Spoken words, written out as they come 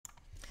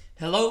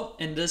Hello,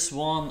 in this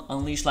one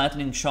Unleash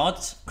Lightning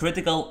Shot,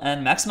 Critical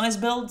and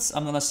Maximized builds.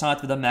 I'm gonna start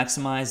with a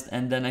Maximized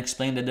and then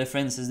explain the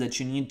differences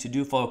that you need to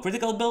do for a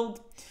Critical build.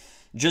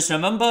 Just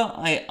remember,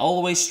 I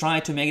always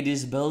try to make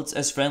these builds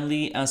as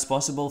friendly as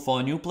possible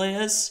for new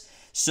players,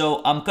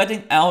 so I'm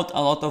cutting out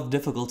a lot of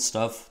difficult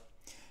stuff.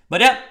 But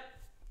yeah,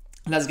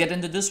 let's get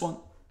into this one.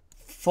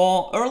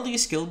 For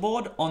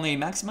EarlySkillboard on a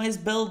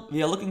Maximized build,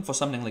 we are looking for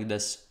something like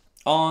this.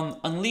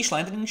 On Unleash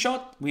Lightning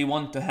Shot, we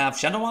want to have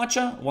Shadow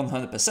Archer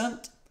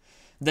 100%.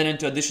 Then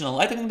into additional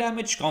lightning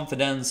damage,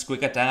 confidence,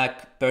 quick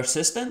attack,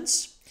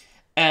 persistence,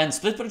 and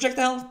split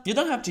projectile. You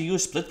don't have to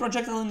use split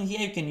projectile in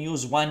here, you can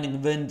use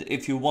winding wind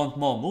if you want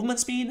more movement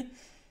speed.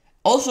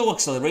 Also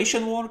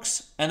acceleration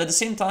works, and at the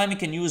same time you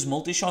can use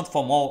multi-shot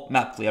for more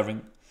map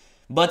clearing.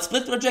 But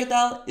split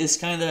projectile is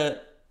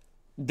kinda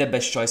the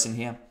best choice in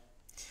here.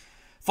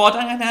 For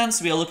attack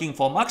enhance, we are looking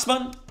for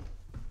marksman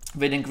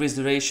with increased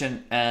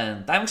duration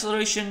and time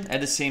acceleration. At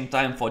the same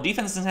time for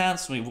defense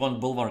enhance, we want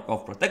bulwark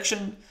of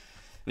protection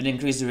with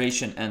increased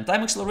duration and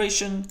time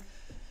acceleration.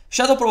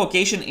 Shadow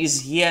provocation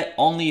is here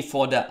only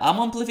for the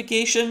armor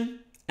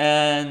amplification,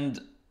 and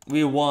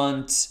we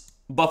want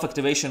buff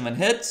activation when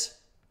hit,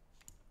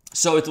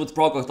 so it would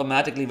proc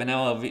automatically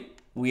whenever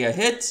we are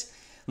hit.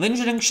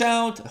 Lingering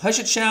shout,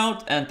 hushed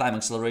shout, and time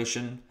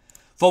acceleration.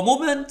 For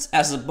movement,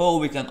 as a bow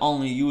we can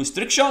only use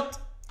trick shot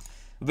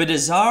with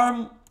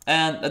disarm,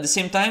 and at the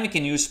same time we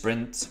can use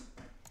sprint.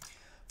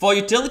 For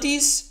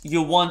utilities,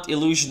 you want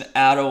illusion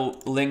arrow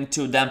linked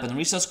to dampen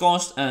resource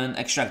cost and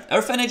extract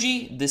earth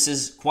energy. This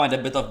is quite a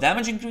bit of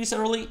damage increase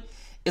early.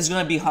 It's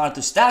gonna be hard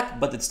to stack,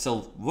 but it's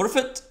still worth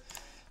it.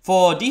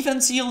 For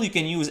defense seal, you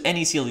can use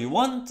any seal you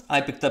want.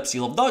 I picked up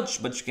Seal of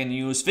Dodge, but you can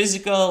use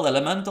physical,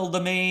 elemental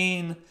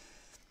domain,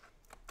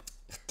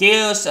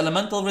 chaos,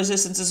 elemental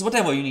resistances,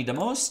 whatever you need the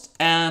most.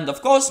 And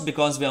of course,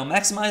 because we are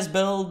maximized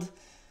build,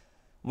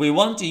 we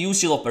want to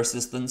use Seal of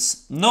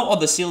Persistence. No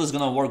other seal is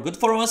gonna work good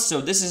for us, so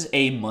this is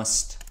a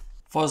must.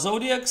 For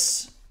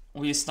Zodiacs,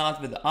 we start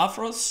with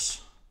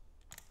Aphros,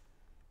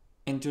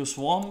 into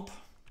Swamp,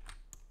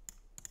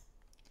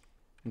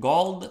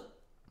 Gold,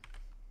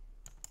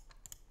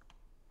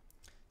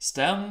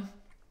 Stem,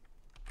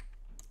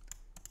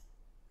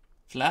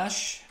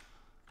 Flash,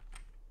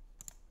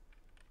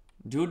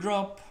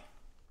 Dewdrop,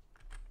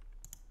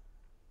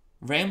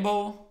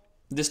 Rainbow.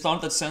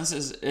 Distorted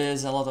Senses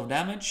is a lot of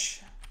damage.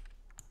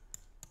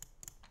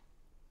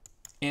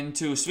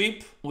 Into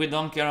Sweep, we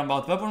don't care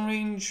about weapon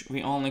range,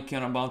 we only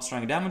care about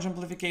strike damage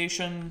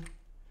amplification.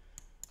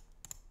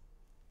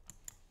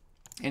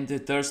 Into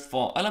Thirst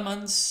for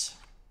elements.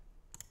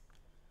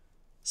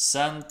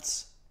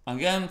 Scent,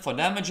 again for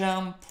damage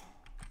amp.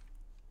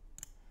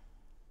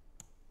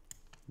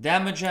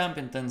 Damage amp,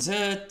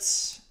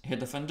 intense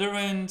hit of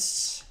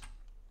endurance.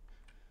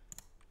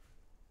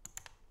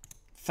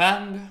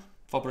 Fang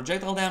for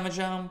projectile damage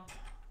amp.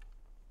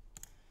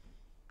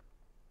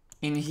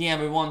 In here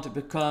we want to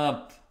pick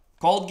up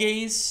Cold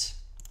Gaze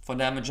for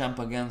damage jump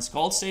against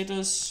cold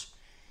status.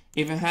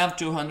 If you have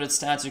 200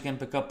 stats, you can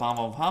pick up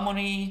Power of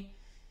Harmony.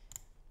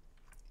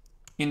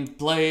 In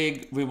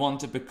Plague, we want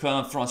to pick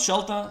up Frost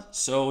Shelter,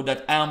 so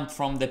that amp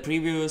from the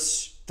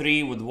previous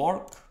 3 would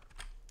work.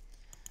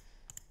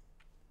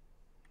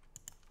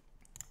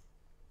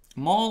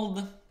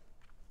 Mold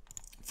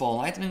for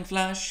Lightning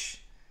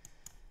Flash.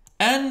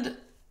 And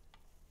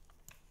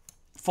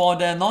for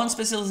the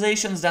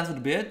non-specializations, that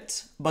would be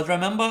it. But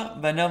remember,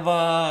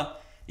 whenever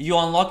you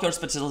unlock your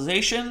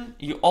specialization,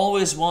 you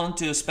always want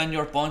to spend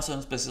your points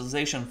on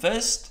specialization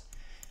first.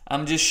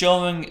 I'm just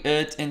showing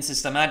it in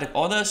systematic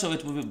order, so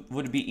it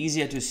would be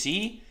easier to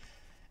see.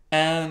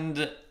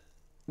 And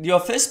your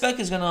first spec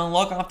is going to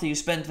unlock after you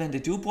spend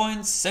 22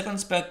 points. Second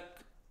spec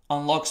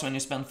unlocks when you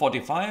spend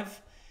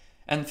 45.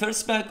 And third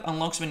spec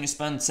unlocks when you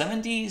spend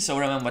 70, so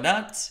remember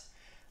that.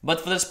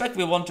 But for the spec,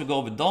 we want to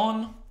go with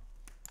Dawn.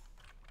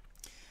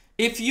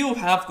 If you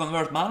have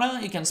Convert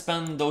Mana, you can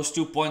spend those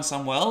 2 points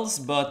somewhere else,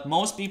 but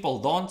most people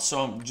don't,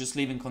 so I'm just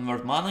leaving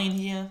Convert Mana in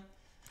here.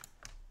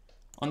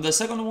 On the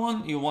second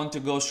one, you want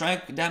to go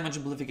Strike, Damage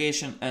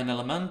Amplification, and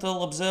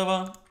Elemental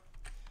Observer.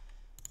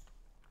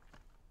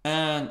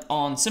 And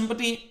on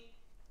Sympathy,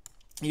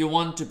 you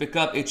want to pick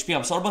up HP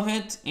Absorbent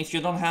Hit. If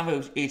you don't have a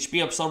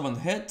HP Absorbent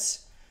Hit,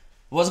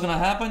 what's gonna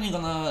happen? You're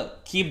gonna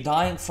keep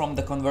dying from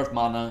the Convert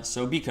Mana,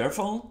 so be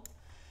careful.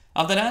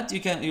 After that,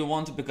 you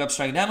want to pick up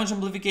Strike Damage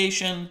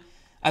Amplification.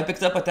 I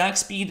picked up Attack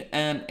Speed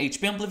and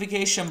HP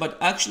Amplification, but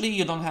actually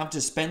you don't have to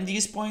spend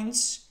these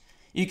points.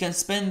 You can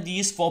spend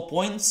these 4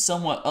 points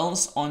somewhere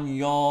else on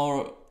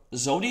your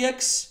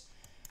Zodiacs,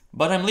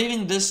 but I'm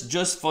leaving this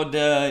just for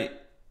the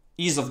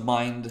ease of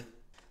mind.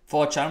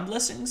 For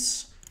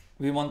CharmsAndBlessings,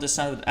 we want to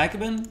start with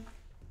Akibin,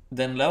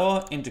 then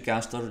lower into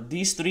Caster.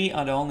 These 3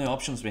 are the only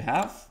options we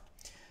have.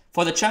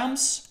 For the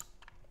Charms,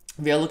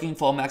 we are looking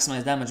for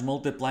Maximized Damage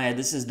Multiplier.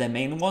 This is the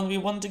main one we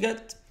want to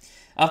get.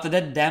 After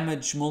that,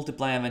 Damage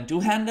Multiplier when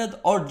two-handed,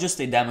 or just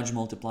a Damage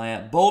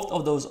Multiplier. Both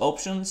of those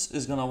options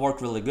is gonna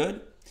work really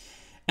good.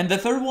 And the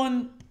third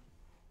one,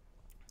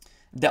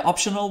 The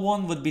optional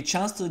one would be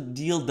chance to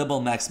deal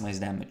double maximized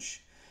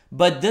damage.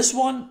 but this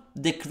one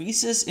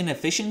decreases in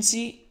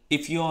efficiency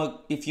if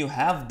you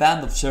have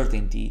Band of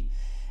Certainty.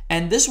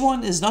 And this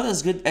one is not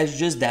as good as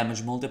just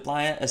damage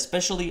multiplier,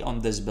 especially on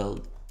this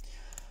build.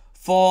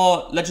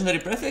 For Legendary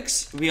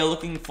Prefix, we are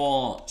looking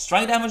for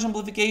Strike Damage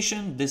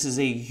Amplification. This is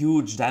a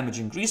huge damage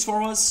increase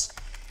for us.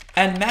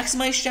 And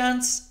Maximize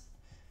Chance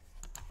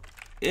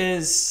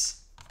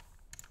is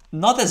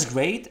not as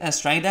great as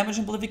Strike Damage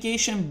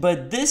Amplification,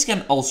 but this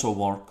can also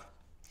work.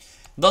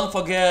 Don't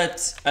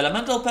forget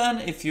Elemental Pen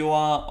if you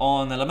are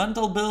on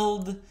Elemental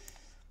build.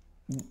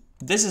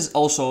 This is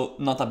also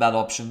not a bad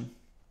option.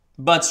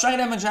 But Strike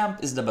Damage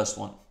Amp is the best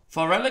one.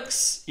 For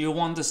Relics, you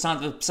want to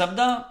start with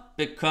Psebda,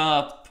 pick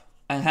up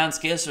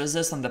Enhanced Chaos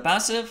Resist on the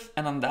passive,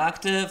 and on the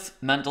active,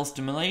 Mental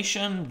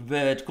Stimulation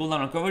with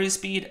cooldown recovery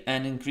speed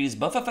and increased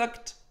buff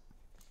effect.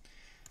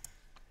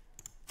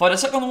 For the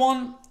second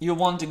one, you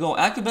want to go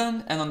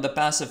Akuben, and on the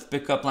passive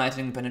pick up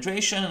Lightning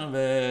Penetration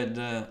with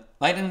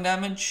lightning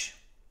damage.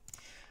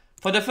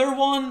 For the third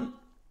one,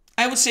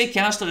 I would say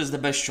Caster is the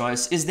best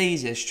choice, is the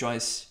easiest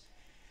choice.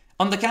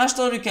 On the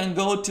Caster, you can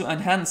go to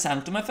Enhanced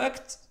Sanctum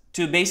effect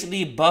to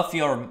basically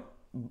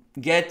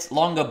get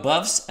longer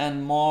buffs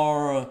and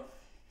more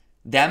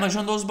damage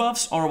on those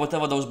buffs, or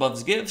whatever those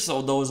buffs give.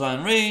 So those are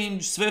in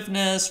range,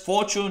 swiftness,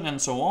 fortune, and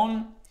so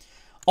on.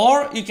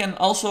 Or you can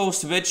also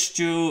switch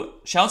to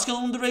Shout Skill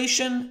on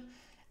duration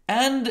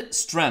and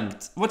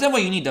strength, whatever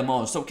you need the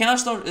most. So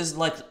Caster is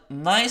like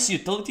nice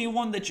utility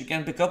one that you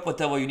can pick up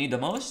whatever you need the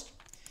most.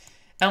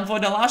 And for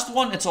the last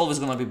one, it's always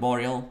gonna be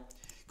Boreal,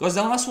 because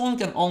the last one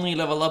can only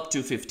level up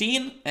to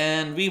 15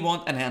 and we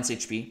want enhanced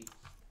HP.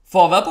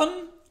 For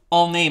weapon,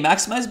 on a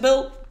maximized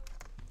build,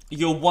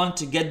 you want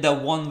to get the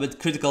one with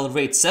critical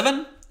rate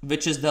 7,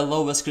 which is the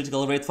lowest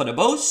critical rate for the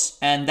bows,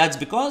 and that's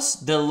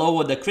because the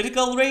lower the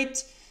critical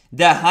rate,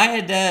 the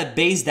higher the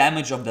base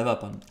damage of the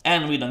weapon.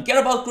 And we don't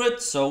care about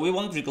crit, so we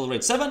want critical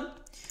rate 7.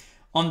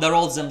 On the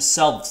rolls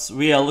themselves,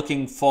 we are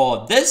looking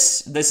for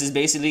this. This is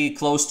basically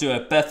close to a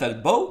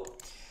perfect bow.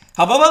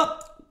 However,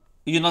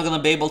 you're not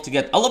gonna be able to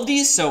get all of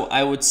these, so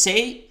I would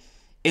say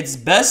it's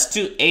best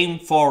to aim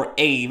for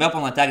a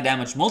weapon attack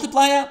damage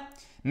multiplier,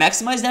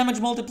 maximize damage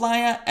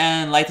multiplier,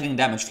 and lightning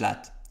damage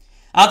flat.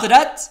 After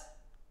that,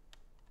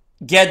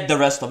 get the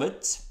rest of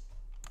it.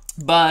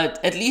 But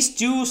at least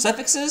 2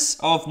 suffixes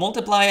of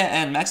multiplier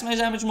and maximize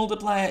damage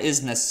multiplier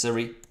is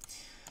necessary.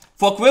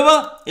 For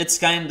quiver, it's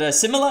kinda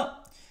similar.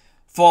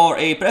 For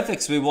a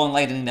prefix, we want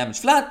lightning damage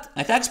flat,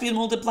 attack speed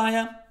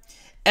multiplier.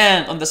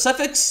 And on the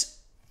suffix,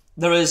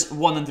 there is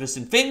one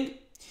interesting thing.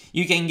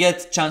 You can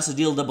get chance to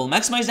deal double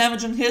maximize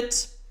damage on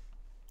hit,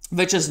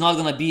 which is not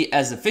gonna be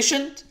as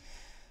efficient.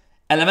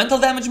 Elemental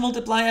damage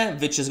multiplier,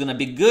 which is gonna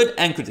be good,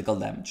 and critical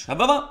damage.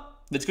 However,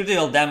 with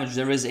critical damage,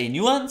 there is a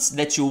nuance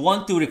that you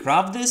want to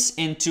recraft this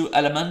into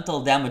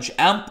elemental damage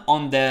amp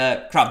on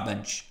the craft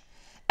bench,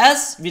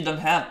 as we don't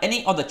have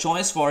any other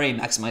choice for a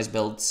maximized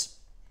builds.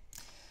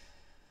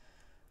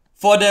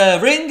 For the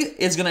ring,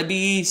 it's gonna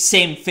be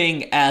same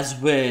thing as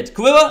with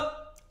quiver.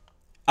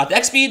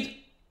 Attack speed,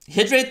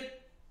 hit rate,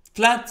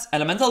 flat,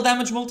 elemental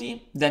damage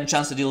multi, then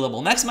chance to deal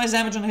double maximize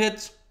damage on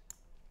hit,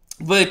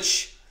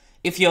 which,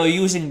 if you're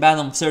using Band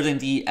of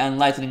Certainty and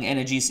Lightning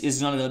Energies,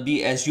 is not going to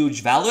be as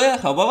huge value.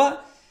 However,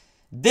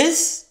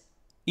 this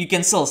you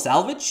can still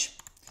salvage.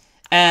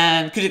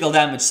 And critical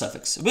damage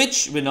suffix,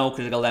 which we know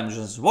critical damage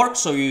doesn't work,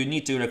 so you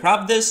need to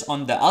recraft this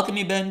on the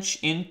alchemy bench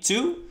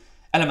into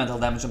elemental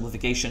damage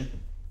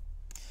amplification.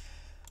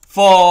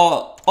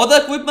 For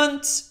other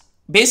equipment,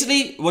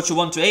 basically what you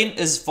want to aim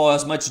is for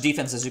as much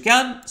defense as you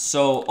can.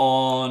 So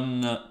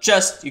on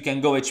chest, you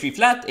can go HP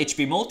flat,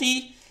 HP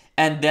multi,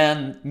 and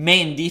then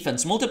main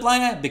defense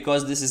multiplier,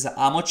 because this is an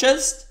ammo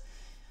chest.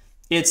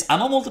 It's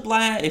ammo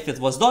multiplier. If it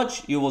was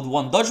dodge, you would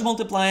want dodge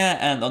multiplier,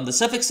 and on the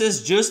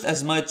suffixes, just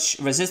as much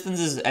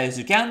resistances as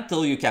you can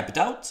till you cap it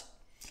out.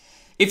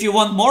 If you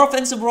want more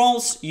offensive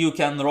rolls, you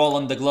can roll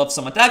on the glove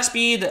some attack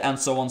speed, and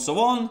so on, so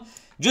on.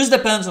 Just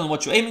depends on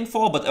what you're aiming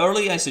for, but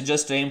early I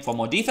suggest to aim for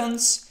more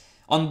defense.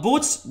 On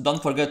boots,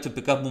 don't forget to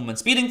pick up movement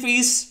speed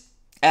increase,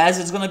 as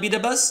it's gonna be the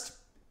best.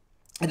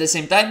 At the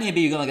same time,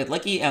 maybe you're gonna get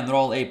lucky and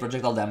roll a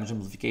projectile damage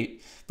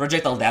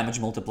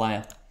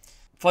multiplier.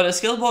 For the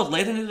skill board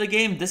later in the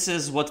game, this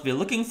is what we're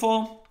looking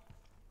for.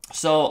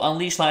 So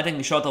Unleash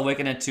Lightning Shot,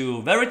 awaken it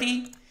to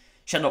Verity.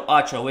 Shadow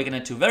Archer, awaken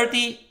it to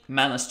Verity.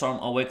 Mana Storm,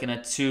 awaken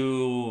it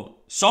to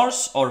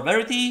Source or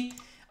Verity.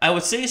 I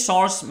would say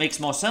Source makes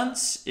more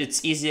sense.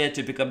 It's easier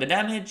to pick up the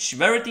damage.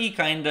 Verity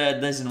kinda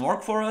doesn't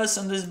work for us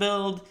on this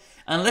build,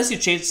 unless you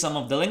chase some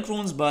of the link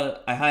runes,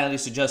 but I highly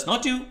suggest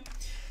not to.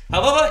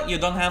 However, you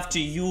don't have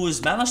to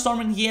use Mana Storm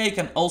in here, you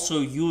can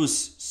also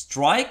use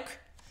Strike.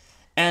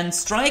 And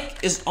Strike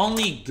is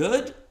only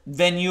good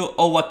when you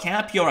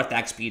overcap your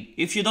attack speed.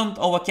 If you don't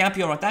overcap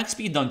your attack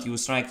speed, don't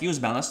use Strike, use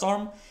Mana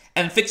Storm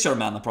and fix your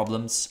mana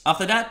problems.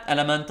 After that,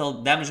 Elemental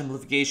Damage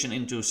Amplification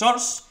into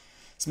Source,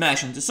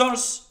 Smash into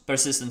Source,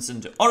 Persistence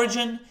into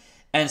Origin,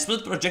 and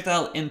Split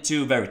Projectile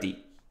into Verity.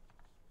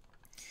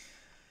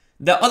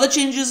 The other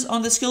changes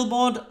on the skill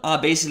board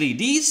are basically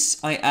these.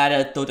 I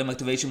added totem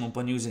activation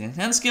upon using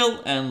enhanced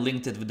skill and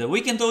linked it with the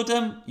weaken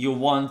totem. You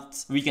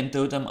want weaken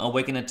totem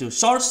awaken it to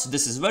source.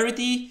 This is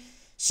rarity,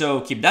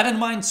 so keep that in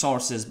mind.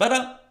 Source is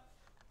better.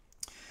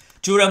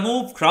 To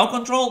remove crowd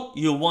control,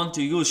 you want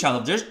to use Shadow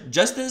of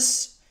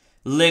Justice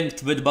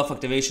linked with buff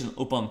activation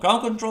upon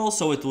crowd control,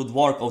 so it would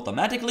work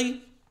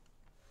automatically.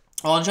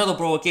 On Shadow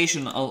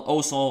Provocation, I'll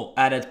also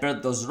added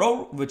Predator's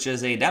Roar, which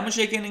is a damage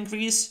taken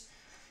increase,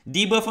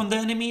 debuff on the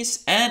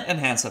enemies, and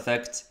Enhance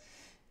Effect.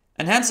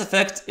 Enhance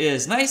Effect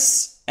is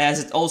nice,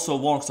 as it also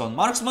works on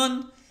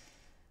Marksman.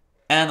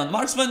 And on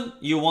Marksman,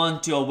 you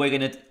want to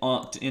awaken it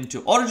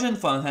into Origin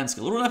for Enhanced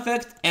Skill Rune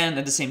Effect, and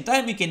at the same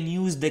time, you can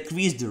use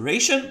Decreased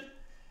Duration,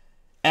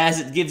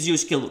 as it gives you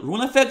Skill Rune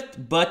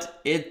Effect,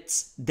 but it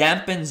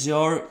dampens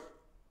your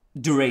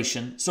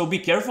duration. So be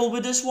careful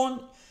with this one.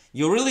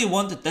 You really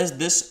want to test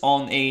this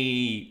on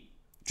a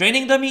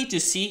training dummy to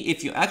see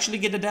if you actually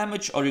get a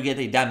damage or you get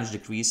a damage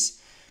decrease,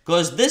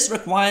 because this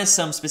requires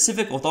some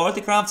specific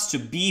authority crafts to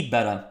be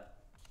better.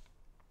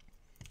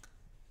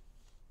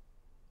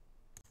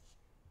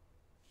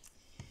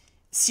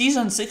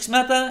 Season 6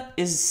 meta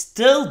is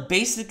still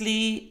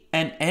basically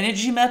an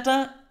energy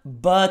meta,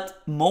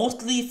 but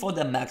mostly for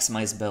the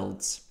maximized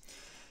builds.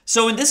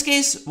 So in this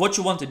case, what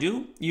you want to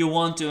do, you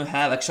want to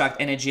have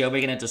extract energy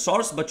awaken into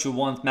source, but you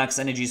want max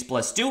energies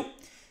 +2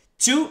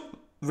 to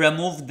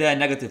remove the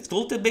negative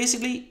tooltip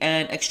basically,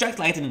 and extract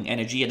lightning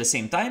energy at the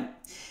same time.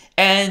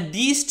 And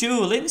these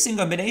two links in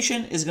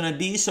combination is gonna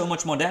be so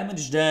much more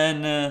damage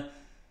than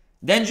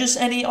just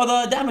any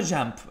other damage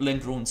amp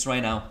link runes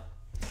right now.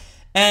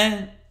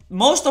 And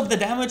most of the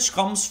damage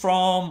comes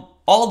from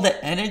all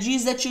the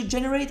energies that you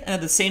generate, and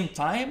at the same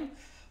time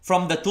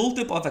from the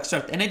tooltip of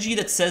extract energy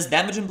that says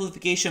damage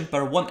amplification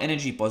per 1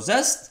 energy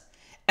possessed.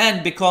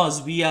 And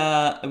because we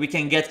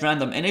can get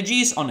random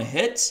energies on a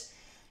hit,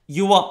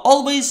 you are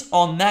always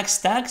on max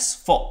stacks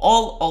for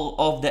all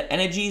of the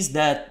energies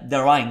that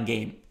there are in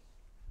game.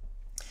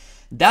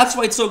 That's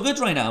why it's so good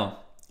right now.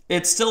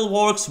 It still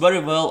works very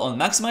well on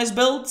maximized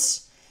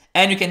builds,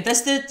 and you can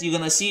test it. You're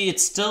gonna see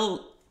it's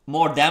still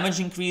more damage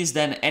increase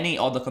than any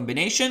other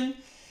combination.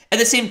 At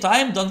the same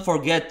time, don't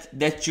forget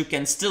that you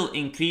can still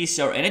increase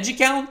your energy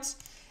count,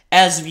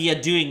 as we are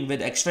doing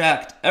with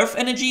extract earth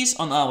energies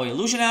on our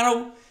illusion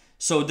arrow.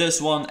 So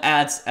this one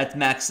adds at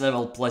max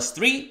level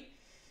 +3.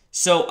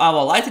 So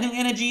our lightning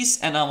energies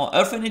and our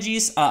earth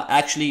energies are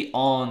actually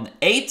on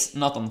 8,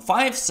 not on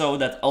 5. So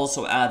that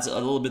also adds a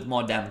little bit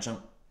more damage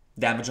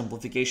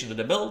amplification to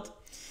the build.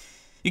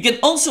 You can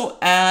also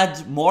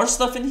add more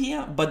stuff in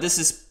here, but this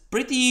is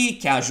pretty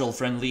casual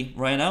friendly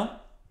right now.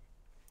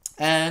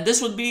 And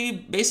this would be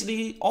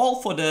basically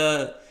all for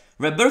the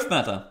Rebirth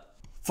meta.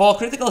 For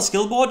Critical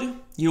Skill Board,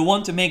 you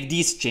want to make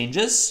these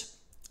changes.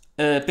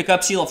 Pick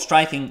up Seal of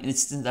Striking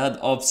instead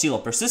of Seal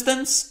of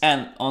Persistence,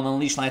 and on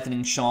Unleash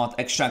Lightning Shot,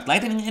 extract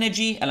Lightning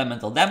Energy,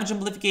 Elemental Damage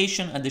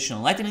Amplification,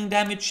 additional Lightning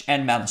Damage,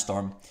 and Mana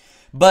Storm.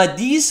 But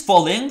these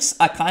 4 links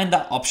are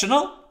kinda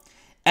optional,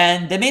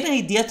 and the main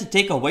idea to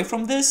take away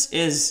from this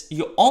is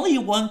you only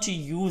want to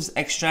use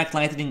extract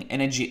Lightning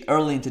Energy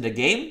early into the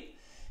game,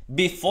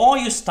 before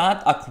you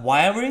start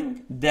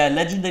acquiring the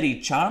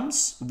legendary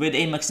charms with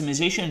a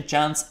maximization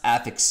chance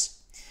affix.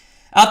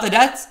 After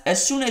that,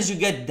 as soon as you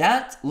get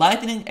that,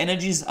 lightning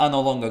energies are no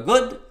longer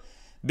good,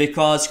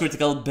 because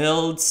critical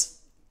builds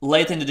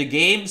late into the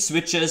game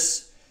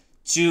switches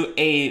to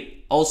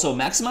a also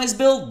maximized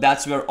build.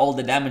 That's where all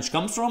the damage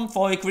comes from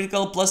for a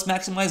critical plus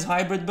maximized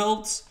hybrid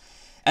builds.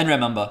 And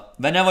remember,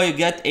 whenever you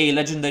get a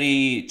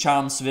legendary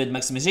charms with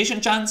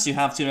maximization chance, you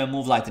have to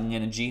remove lightning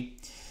energy.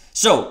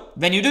 So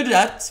when you do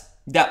that,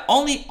 the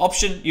only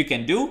option you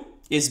can do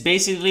is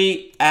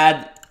basically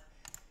add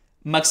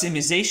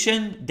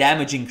maximization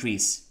damage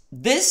increase.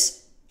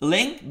 This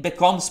link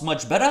becomes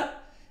much better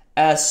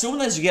as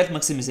soon as you get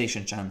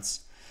maximization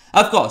chance.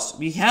 Of course,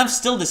 we have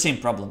still the same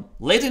problem.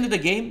 Late into the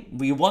game,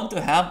 we want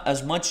to have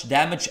as much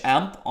damage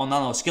amp on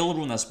our skill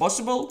rune as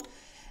possible.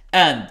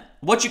 And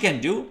what you can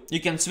do,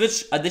 you can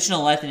switch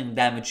additional lightning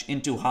damage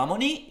into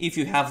Harmony if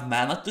you have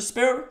mana to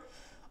spare.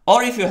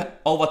 Or if you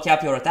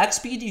overcap your attack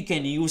speed, you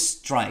can use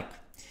Strike.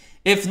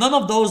 If none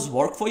of those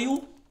work for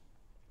you,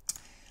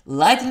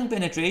 Lightning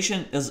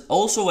Penetration is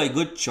also a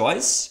good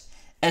choice,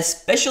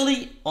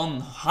 especially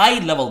on high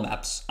level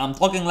maps. I'm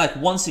talking like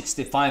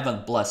 165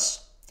 and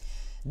plus.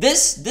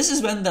 This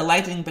is when the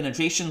Lightning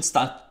Penetration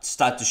start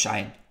to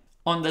shine.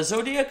 On the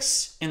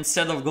Zodiacs,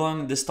 instead of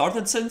going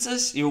distorted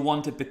senses, you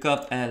want to pick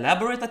up an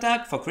elaborate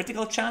attack for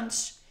critical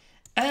chance.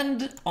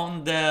 And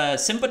on the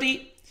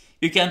Sympathy,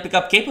 you can pick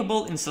up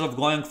Capable instead of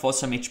going for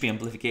some HP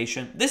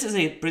amplification. This is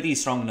a pretty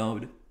strong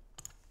node.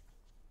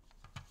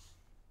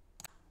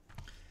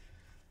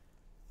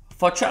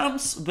 For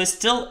charms, we're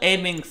still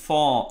aiming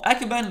for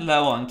Akuben,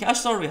 Leo, and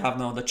Castor. We have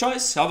no other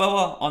choice.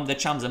 However, on the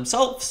charms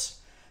themselves,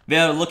 we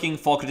are looking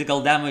for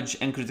critical damage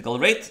and critical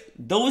rate.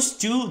 Those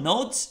 2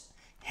 nodes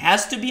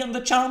has to be on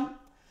the charm.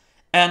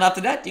 And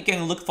after that, you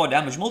can look for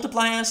damage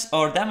multipliers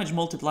or damage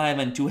multiplier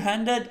when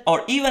two-handed,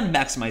 or even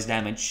maximize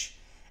damage.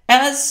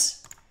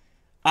 As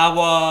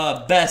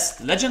our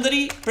best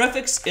legendary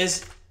prefix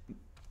is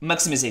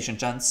maximization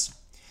chance.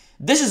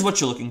 This is what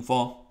you're looking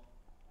for,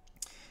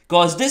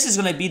 because this is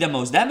going to be the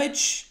most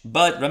damage,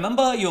 but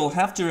remember, you'll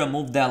have to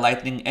remove the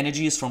lightning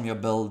energies from your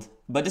build,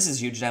 but this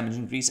is huge damage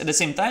increase. At the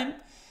same time,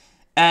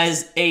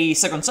 as a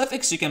second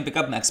suffix, you can pick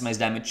up maximized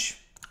damage.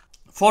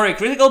 For a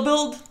critical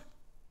build,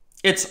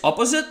 it's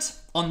opposite.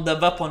 On the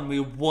weapon, we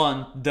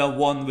want the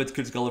one with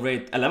critical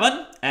rate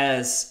 11,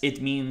 as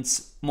it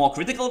means more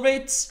critical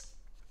rates.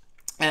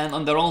 And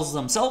on the rolls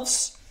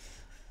themselves,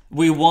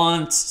 we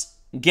want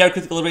gear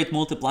critical rate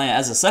multiplier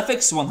as a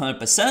suffix,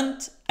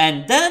 100%,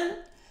 and then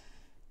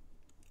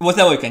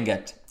whatever you can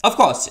get. Of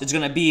course, it's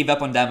gonna be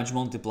weapon damage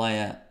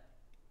multiplier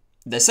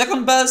the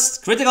second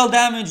best, critical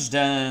damage,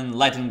 then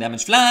lightning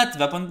damage flat,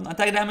 weapon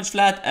attack damage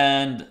flat,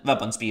 and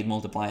weapon speed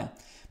multiplier.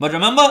 But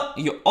remember,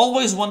 you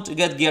always want to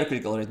get gear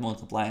critical rate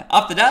multiplier.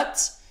 After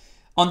that,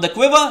 on the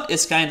quiver,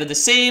 it's kind of the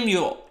same.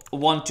 You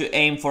want to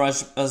aim for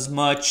as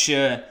much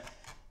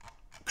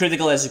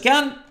critical as you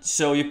can,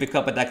 so you pick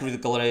up attack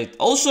critical rate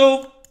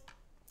also.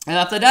 And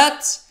after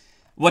that,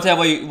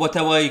 whatever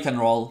you can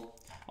roll.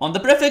 On the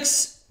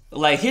prefix,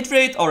 like hit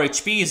rate or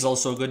HP is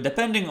also good,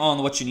 depending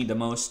on what you need the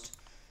most.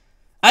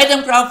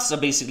 Item crafts are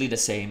basically the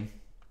same.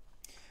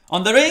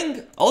 On the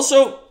ring,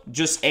 also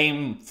just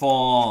aim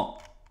for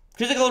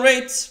critical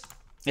rates.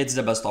 It's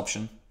the best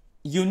option.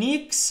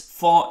 Uniques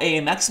for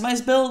a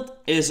maximized build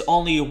is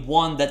only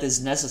one that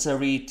is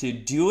necessary to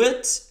do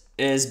it,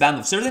 is Band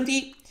of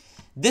Certainty.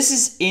 This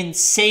is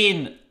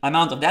insane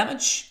amount of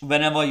damage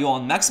whenever you're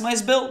on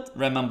maximized build.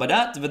 Remember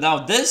that.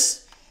 Without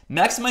this,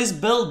 maximized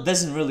build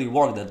doesn't really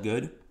work that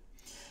good.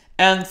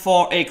 And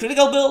for a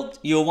critical build,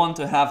 you want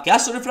to have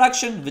Caster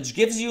Refraction, which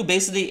gives you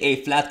basically a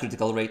flat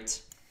critical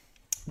rate.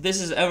 This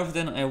is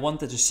everything I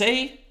wanted to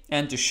say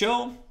and to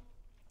show.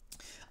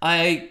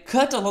 I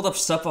cut a lot of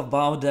stuff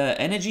about the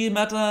energy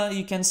meta.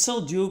 You can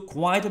still do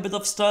quite a bit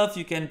of stuff.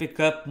 You can pick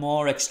up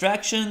more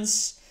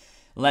extractions,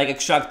 like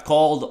extract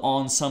cold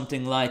on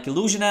something like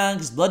Illusion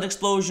Axe, Blood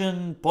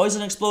Explosion,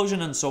 Poison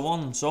Explosion, and so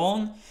on and so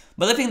on.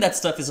 But I think that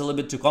stuff is a little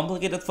bit too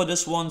complicated for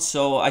this one,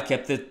 so I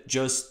kept it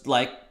just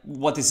like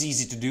what is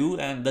easy to do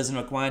and doesn't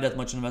require that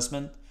much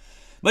investment.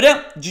 But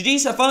yeah,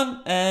 GG's, have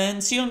fun,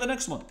 and see you on the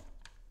next one.